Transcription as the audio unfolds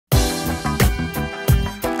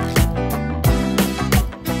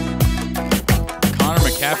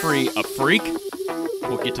McCaffrey a freak?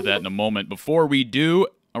 We'll get to that in a moment. Before we do,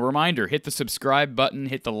 a reminder, hit the subscribe button,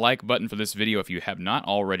 hit the like button for this video if you have not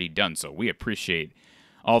already done so. We appreciate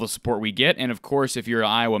all the support we get. And of course, if you're an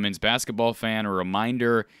Iowa men's basketball fan, a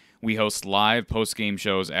reminder, we host live post-game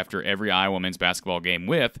shows after every Iowa men's basketball game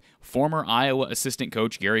with former Iowa assistant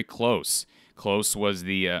coach Gary Close. Close was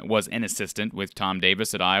an assistant with Tom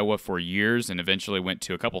Davis at Iowa for years and eventually went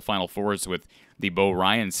to a couple Final Fours with the Bo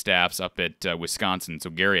Ryan staffs up at Wisconsin.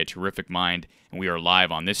 So Gary, a terrific mind, and we are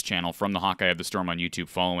live on this channel from the Hawkeye of the Storm on YouTube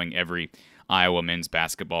following every Iowa men's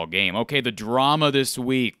basketball game. Okay, the drama this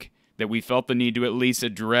week that we felt the need to at least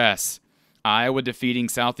address. Iowa defeating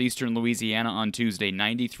Southeastern Louisiana on Tuesday,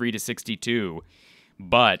 93-62,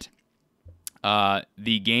 but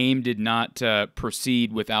the game did not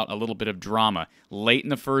proceed without a little bit of drama. Late in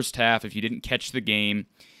the first half, if you didn't catch the game,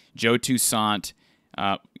 Joe Toussaint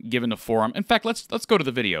given a forearm. In fact, let's go to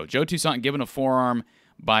the video. Joe Toussaint given a forearm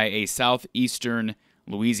by a Southeastern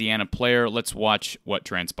Louisiana player. Let's watch what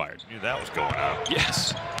transpired. Knew that was going out.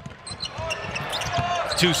 Yes.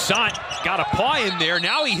 Toussaint got a paw in there.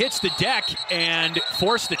 Now he hits the deck and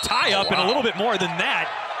forced the tie-up and a little bit more than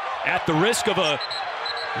that at the risk of a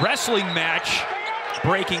wrestling match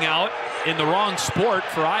breaking out in the wrong sport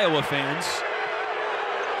for Iowa fans.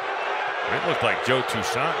 It looked like Joe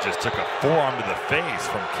Toussaint just took a forearm to the face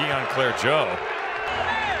from Keon Clergeot.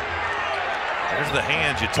 There's the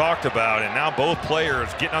hands you talked about, and now both players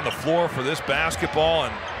getting on the floor for this basketball.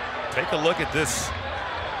 And take a look at this.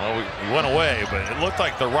 Well, he went away, but it looked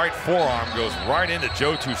like the right forearm goes right into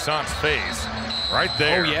Joe Toussaint's face. Right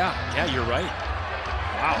there. Oh, yeah. Yeah, you're right.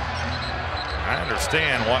 Wow. I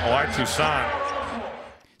understand why Toussaint.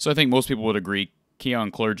 So I think most people would agree,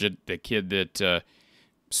 Keon Clergeot, the kid that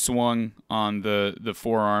swung on the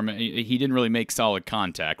forearm, he didn't really make solid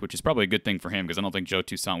contact, which is probably a good thing for him because I don't think Joe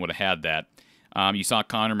Toussaint would have had that. You saw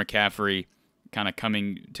Connor McCaffrey kind of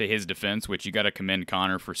coming to his defense, which you got to commend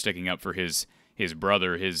Connor for sticking up for his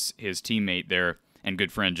brother, his teammate there, and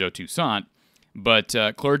good friend Joe Toussaint. But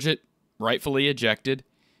Clergeot rightfully ejected.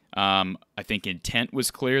 I think intent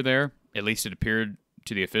was clear there. At least it appeared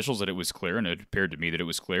to the officials that it was clear, and it appeared to me that it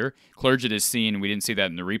was clear. Clergeot is seen, we didn't see that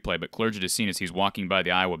in the replay, but Clergeot is seen as he's walking by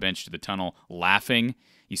the Iowa bench to the tunnel laughing.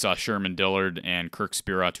 You saw Sherman Dillard and Kirk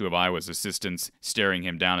Spira, two of Iowa's assistants, staring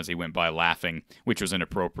him down as he went by laughing, which was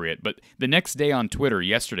inappropriate. But the next day on Twitter,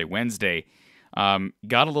 yesterday, Wednesday,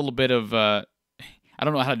 got a little bit of... I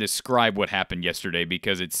don't know how to describe what happened yesterday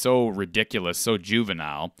because it's so ridiculous, so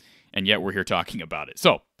juvenile, and yet we're here talking about it.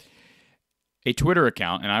 So, a Twitter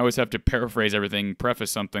account, and I always have to paraphrase everything,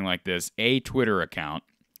 preface something like this, a Twitter account.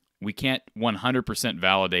 We can't 100%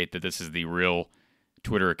 validate that this is the real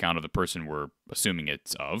Twitter account of the person we're assuming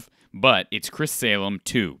it's of, but it's Chris Salem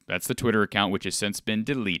 2. That's the Twitter account, which has since been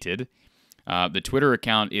deleted. The Twitter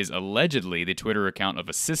account is allegedly the Twitter account of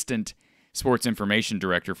Assistant Sports Information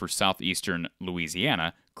Director for Southeastern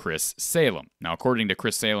Louisiana, Chris Salem. Now, according to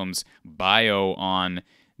Chris Salem's bio on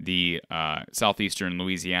the Southeastern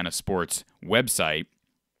Louisiana Sports website,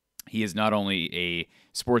 he is not only a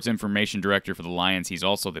sports information director for the Lions, he's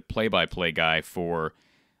also the play-by-play guy for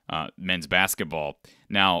men's basketball.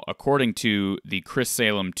 Now, according to the Chris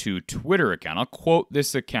Salem 2 Twitter account, I'll quote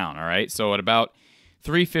this account, all right? So at about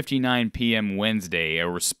 3:59 p.m. Wednesday, a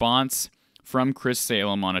response from Chris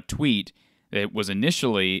Salem on a tweet that was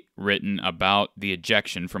initially written about the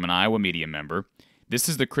ejection from an Iowa media member. This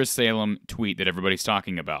is the Chris Salem tweet that everybody's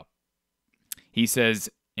talking about. He says,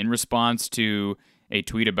 in response to a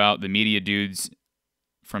tweet about the media dudes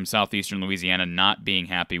from Southeastern Louisiana not being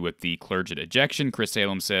happy with the Clergeot ejection, Chris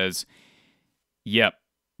Salem says, yep,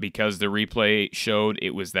 because the replay showed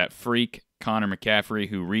it was that freak, Connor McCaffrey,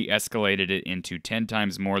 who re-escalated it into 10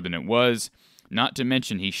 times more than it was, not to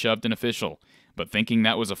mention he shoved an official. But thinking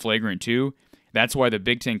that was a flagrant 2, that's why the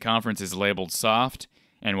Big Ten Conference is labeled soft,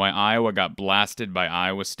 and why Iowa got blasted by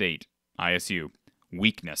Iowa State, ISU.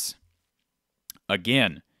 Weakness.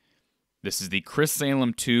 Again, this is the Chris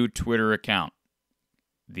Salem 2 Twitter account.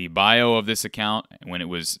 The bio of this account, when it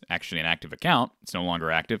was actually an active account, it's no longer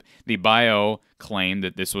active, the bio claimed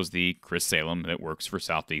that this was the Chris Salem that works for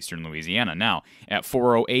Southeastern Louisiana. Now, at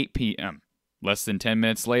 4:08 p.m., less than 10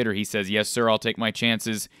 minutes later, he says, yes, sir, I'll take my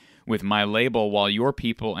chances with my label while your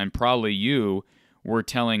people, and probably you, were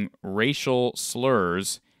telling racial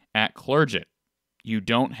slurs at Clergeot. You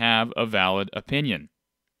don't have a valid opinion.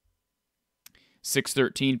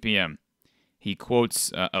 6:13 p.m., he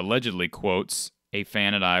quotes, allegedly quotes, a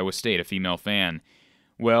fan at Iowa State, a female fan.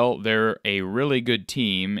 Well, they're a really good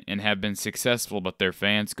team and have been successful, but their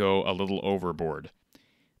fans go a little overboard.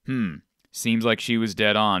 Seems like she was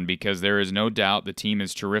dead on because there is no doubt the team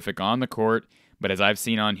is terrific on the court, But as I've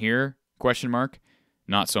seen on here, question mark,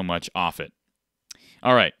 not so much off it.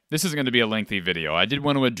 All right, this is going to be a lengthy video. I did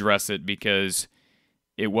want to address it because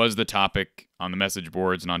it was the topic on the message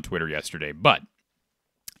boards and on Twitter yesterday. But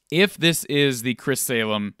if this is the Chris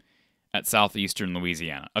Salem at Southeastern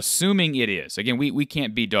Louisiana, assuming it is, again, we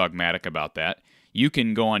can't be dogmatic about that. You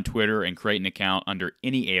can go on Twitter and create an account under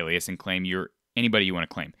any alias and claim you're anybody you want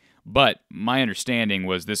to claim. But my understanding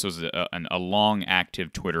was this was a long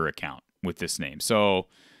active Twitter account with this name. So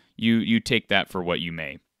you take that for what you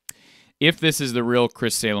may. If this is the real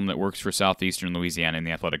Chris Salem that works for Southeastern Louisiana in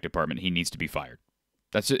the athletic department, he needs to be fired.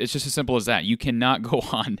 It's just as simple as that. You cannot go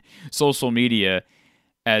on social media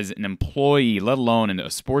as an employee, let alone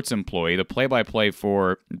a sports employee, the play-by-play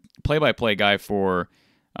guy for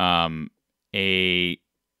a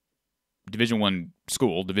Division I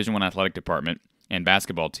school, Division I athletic department and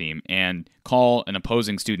basketball team, and call an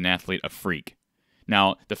opposing student athlete a freak.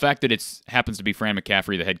 Now, the fact that it happens to be Fran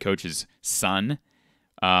McCaffrey, the head coach's son,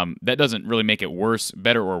 that doesn't really make it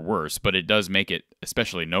better or worse, but it does make it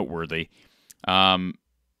especially noteworthy.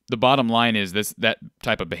 The bottom line is that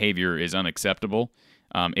type of behavior is unacceptable.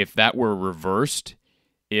 If that were reversed,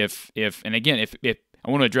 and again, if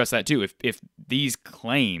I want to address that too, if these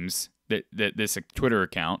claims that this Twitter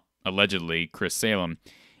account, allegedly Chris Salem,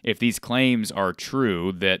 if these claims are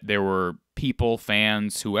true, that there were people,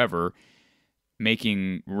 fans, whoever,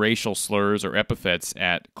 making racial slurs or epithets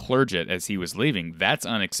at Clergeot as he was leaving, that's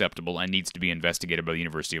unacceptable and needs to be investigated by the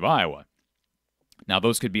University of Iowa. Now,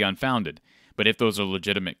 those could be unfounded, but if those are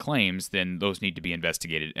legitimate claims, then those need to be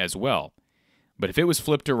investigated as well. But if it was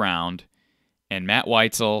flipped around and Matt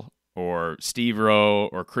Weitzel or Steve Rowe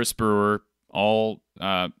or Chris Brewer, all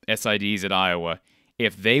SIDs at Iowa,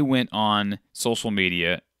 if they went on social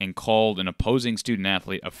media and called an opposing student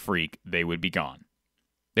athlete a freak, they would be gone.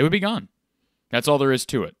 They would be gone. That's all there is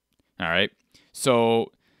to it. All right.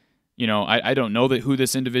 So, I don't know who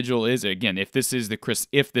this individual is. Again, if this is the Chris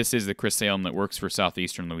Salem that works for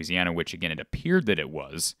Southeastern Louisiana, which again it appeared that it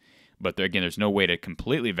was, but there's no way to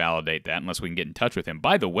completely validate that unless we can get in touch with him.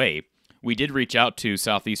 By the way, we did reach out to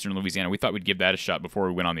Southeastern Louisiana. We thought we'd give that a shot before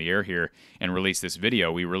we went on the air here and release this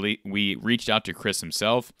video. We reached out to Chris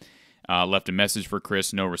himself, left a message for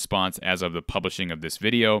Chris, no response as of the publishing of this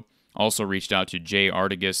video. Also reached out to Jay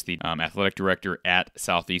Artigas, the athletic director at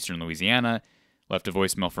Southeastern Louisiana. Left a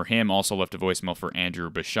voicemail for him. Also left a voicemail for Andrew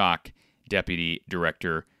Bashak, deputy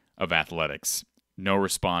director of athletics. No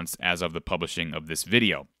response as of the publishing of this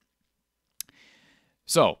video.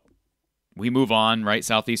 So, we move on, right?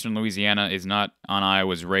 Southeastern Louisiana is not on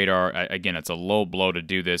Iowa's radar. Again, it's a low blow to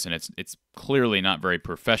do this, and it's clearly not very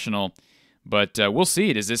professional. But we'll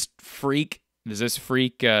see. Does this freak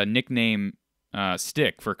nickname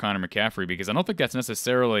stick for Connor McCaffrey? Because I don't think that's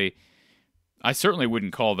necessarily... I certainly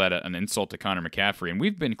wouldn't call that an insult to Connor McCaffrey. And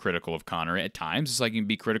we've been critical of Connor at times, just like you can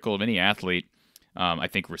be critical of any athlete, I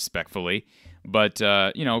think respectfully. But,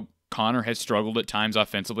 Connor has struggled at times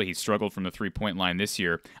offensively. He struggled from the three-point line this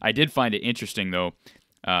year. I did find it interesting, though,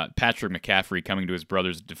 Patrick McCaffrey coming to his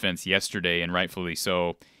brother's defense yesterday, and rightfully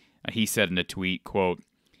so. He said in a tweet, quote,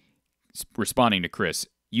 responding to Chris,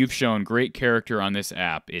 "You've shown great character on this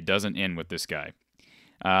app. It doesn't end with this guy."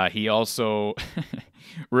 He also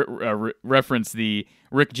referenced the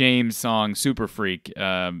Rick James song Super Freak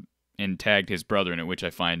and tagged his brother in it, which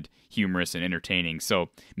I find humorous and entertaining. So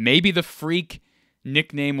maybe the freak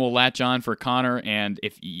nickname will latch on for Connor, and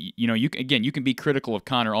if you can be critical of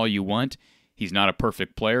Connor all you want. He's not a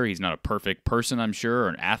perfect player. He's not a perfect person, I'm sure, or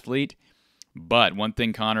an athlete. But one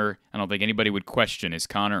thing Connor, I don't think anybody would question, is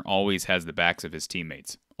Connor always has the backs of his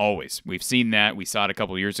teammates. Always. We've seen that. We saw it a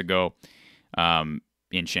couple years ago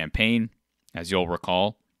in Champaign, as you'll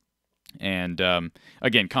recall. And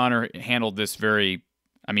again, Connor handled this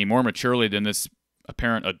more maturely than this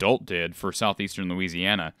apparent adult did for Southeastern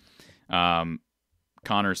Louisiana.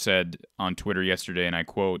 Connor said on Twitter yesterday, and I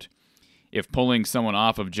quote, "If pulling someone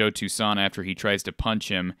off of Joe Toussaint after he tries to punch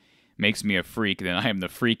him makes me a freak, then I am the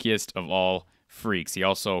freakiest of all freaks." He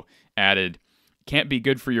also added, "Can't be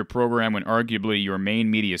good for your program when arguably your main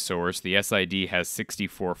media source, the SID, has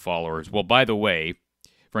 64 followers." Well, by the way,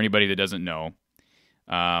 for anybody that doesn't know,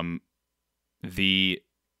 the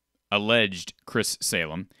alleged Chris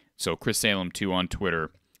Salem, so Chris Salem 2 on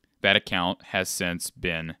Twitter, that account has since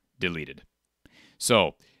been deleted.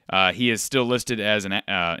 So he is still listed as an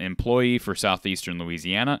employee for Southeastern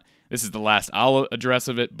Louisiana. This is the last I'll address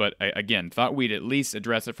of it, but again, thought we'd at least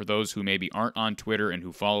address it for those who maybe aren't on Twitter and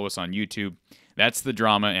who follow us on YouTube. That's the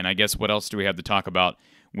drama, and I guess what else do we have to talk about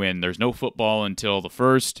when there's no football until the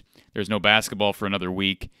 1st, there's no basketball for another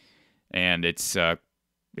week, and it's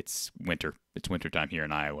it's winter. It's wintertime here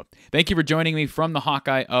in Iowa. Thank you for joining me from the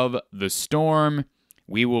Hawkeye of the Storm.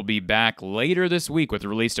 We will be back later this week with the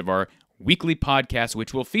release of our weekly podcast,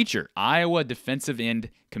 which will feature Iowa defensive end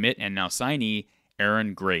commit and now signee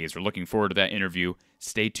Aaron Graves. We're looking forward to that interview.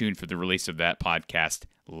 Stay tuned for the release of that podcast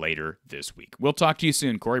later this week. We'll talk to you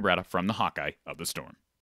soon. Corey Bratta from the Hawkeye of the Storm.